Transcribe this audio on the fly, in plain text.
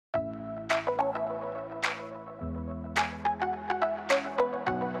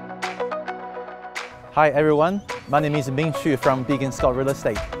Hi everyone, my name is Industrie from Biggin Real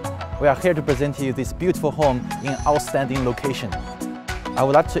Estate. We are here to present to you this beautiful home in an outstanding location. I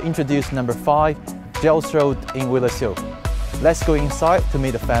would like to introduce number 5, Jells Road in Waverley. Let's go inside to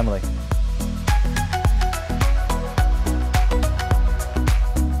meet the family.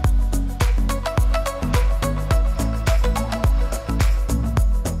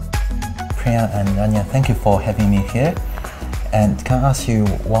 Priya and Anya, thank you for having me here. And can I ask you,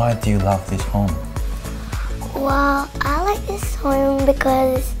 why do you love this home? Well, I like this home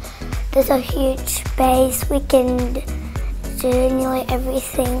because there's a huge space. We can do nearly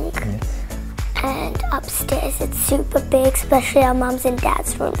everything. Yes. And upstairs it's super big, especially our mum's and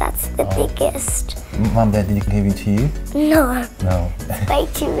dad's room. That's the biggest. Mom, Dad, did they give it to you? No. No. It's way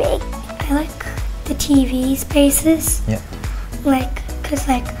too big. I like the TV spaces. Yeah. Cause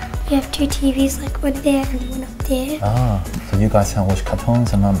we have 2 TVs, like one there and one up there. Ah, so you guys can watch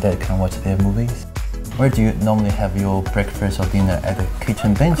cartoons and Mom and Dad can watch their movies? Where do you normally have your breakfast or dinner? At the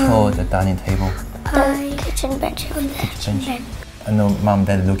kitchen bench or the dining table? The kitchen bench. On the kitchen bench. I know Mom and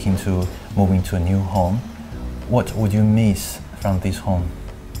Dad looking to move into a new home. What would you miss from this home?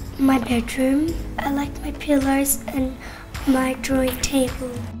 My bedroom. I like my pillows and my drawing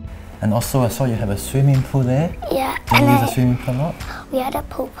table. And also I saw you have a swimming pool there. Yeah. Do you use a swimming pool a lot? We had a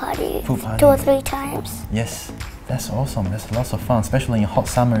pool party, Pool party. 2 or 3 times. Yes, that's awesome. That's lots of fun, especially in hot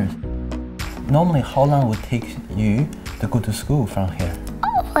summers. Normally, how long would it take you to go to school from here?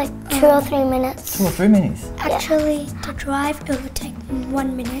 Like 2 or 3 minutes. 2 or 3 minutes? Actually, to drive it would take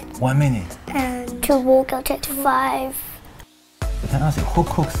 1 minute. 1 minute? And To walk it'll take 5. Can I ask you, who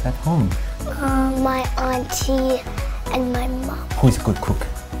cooks at home? My auntie and my mum. Who is a good cook?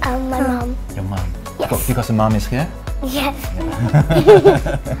 My mum. Your mom? Yes. Because your mom is here? Yes.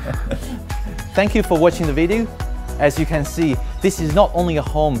 Thank you for watching the video. As you can see, this is not only a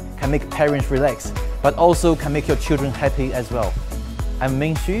home can make parents relax, but also can make your children happy as well. I'm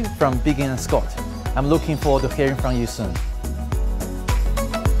Industrie from Biggin & Scott. I'm looking forward to hearing from you soon.